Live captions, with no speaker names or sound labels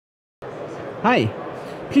Hi,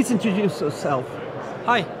 please introduce yourself.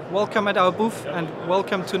 Hi, welcome at our booth and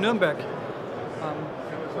welcome to Nuremberg.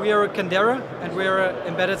 We are Candera and we are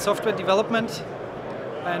embedded software development,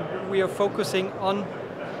 and we are focusing on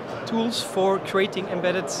tools for creating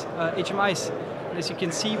embedded HMIs. And as you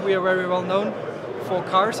can see, we are very well known for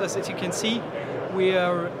cars. As you can see, we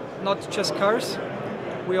are not just cars,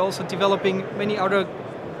 we are also developing many other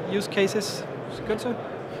use cases. Good, sir?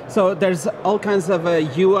 So there's all kinds of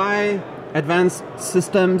UI, advanced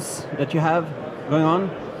systems that you have going on.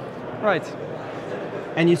 Right.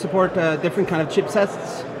 And you support different kind of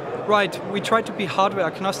chipsets. Right. We try to be hardware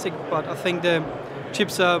agnostic, but I think the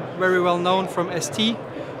chips are very well known from ST.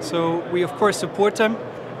 So we of course support them,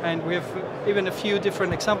 and we have even a few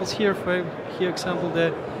different examples here. For example,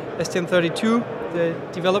 the ST32, the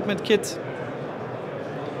development kit.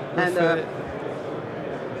 And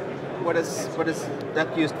what is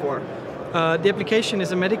that used for? The application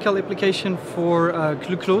is a medical application for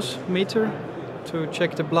glucose meter to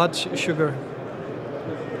check the blood sugar.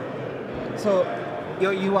 So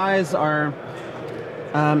your UIs are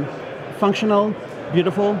functional,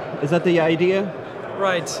 beautiful. Is that the idea?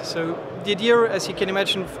 Right. So the idea, as you can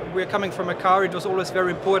imagine, we're coming from a car. It was always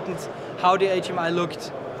very important how the HMI looked.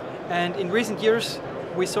 And in recent years,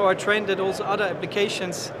 we saw a trend that also other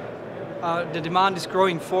applications, the demand is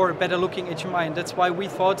growing for a better looking HMI. And that's why we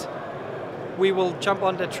thought we will jump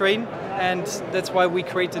on that train. And that's why we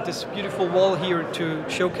created this beautiful wall here to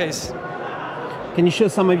showcase. Can you show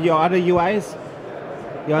some of your other UIs?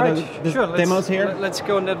 Your other sure. demos here? Let's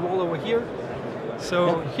go on that wall over here.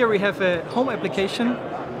 So here we have a home application,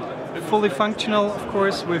 fully functional, of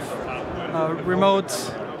course, with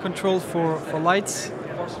remote control for lights,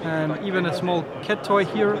 and even a small cat toy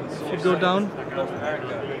here if you go down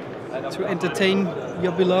to entertain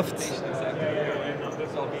your beloved.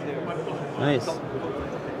 Nice. We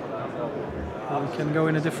can go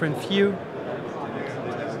in a different view.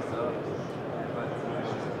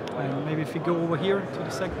 And maybe if we go over here to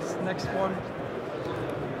the next one.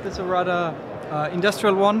 It's a rather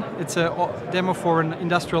industrial one. It's a demo for an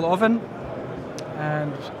industrial oven.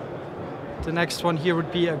 And the next one here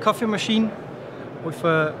would be a coffee machine with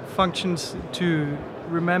functions to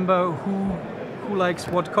remember who likes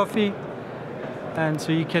what coffee. And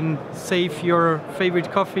so you can save your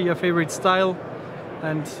favorite coffee, your favorite style,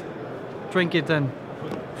 and drink it then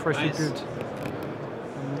freshly brewed.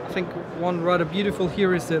 I think one rather beautiful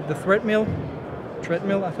here is the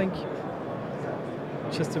treadmill, I think.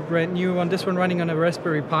 Just a brand new one. This one running on a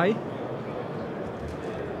Raspberry Pi.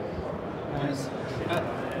 Nice.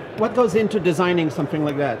 What goes into designing something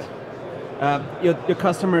like that? Your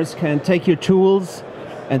customers can take your tools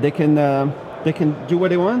and they can do what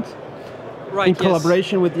they want? Right, in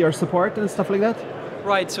collaboration with your support and stuff like that?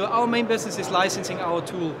 Right, so our main business is licensing our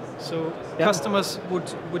tool. So customers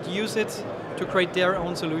would use it to create their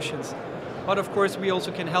own solutions. But of course we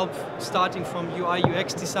also can help starting from UI,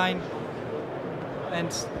 UX design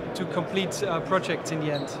and to complete projects in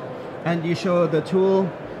the end. And you show the tool.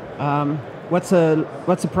 What's the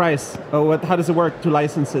price? Or how does it work to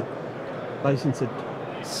license it?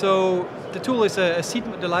 So the tool is a seed.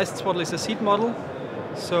 The license model is a seed model.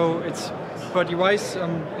 So it's per device.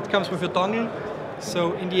 It comes with a dongle.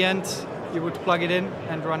 So in the end, you would plug it in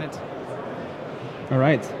and run it. All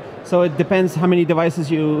right. So it depends how many devices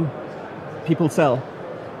people sell,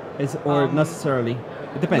 or necessarily.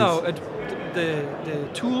 It depends. No, the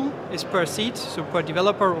tool is per seat, so per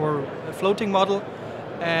developer or a floating model.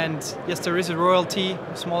 And yes, there is a royalty,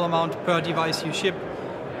 a small amount per device you ship.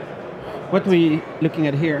 What are we looking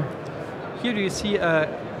at here? Here you see a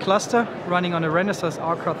cluster running on a Renesas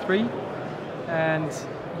RK3, and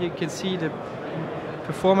you can see the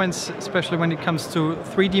performance, especially when it comes to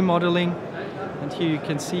 3D modeling. And here you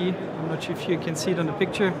can see, I'm not sure if you can see it on the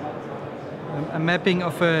picture, a mapping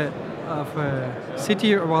of a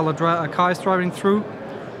city while a car is driving through,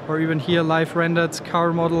 or even here live rendered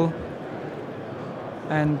car model.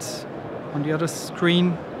 And on the other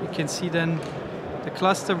screen you can see then the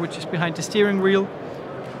cluster which is behind the steering wheel,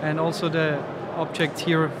 and also the object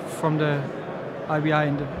here from the IBI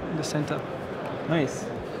in the center. Nice.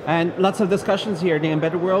 And lots of discussions here in the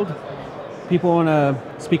embedded world. People want to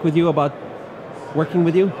speak with you about working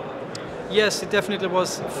with you? Yes, it definitely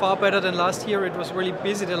was far better than last year. It was really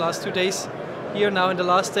busy the last 2 days. Here now in the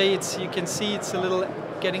last day, you can see it's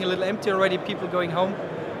getting a little empty already, people going home,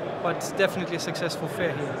 but definitely a successful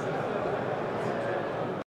fair here.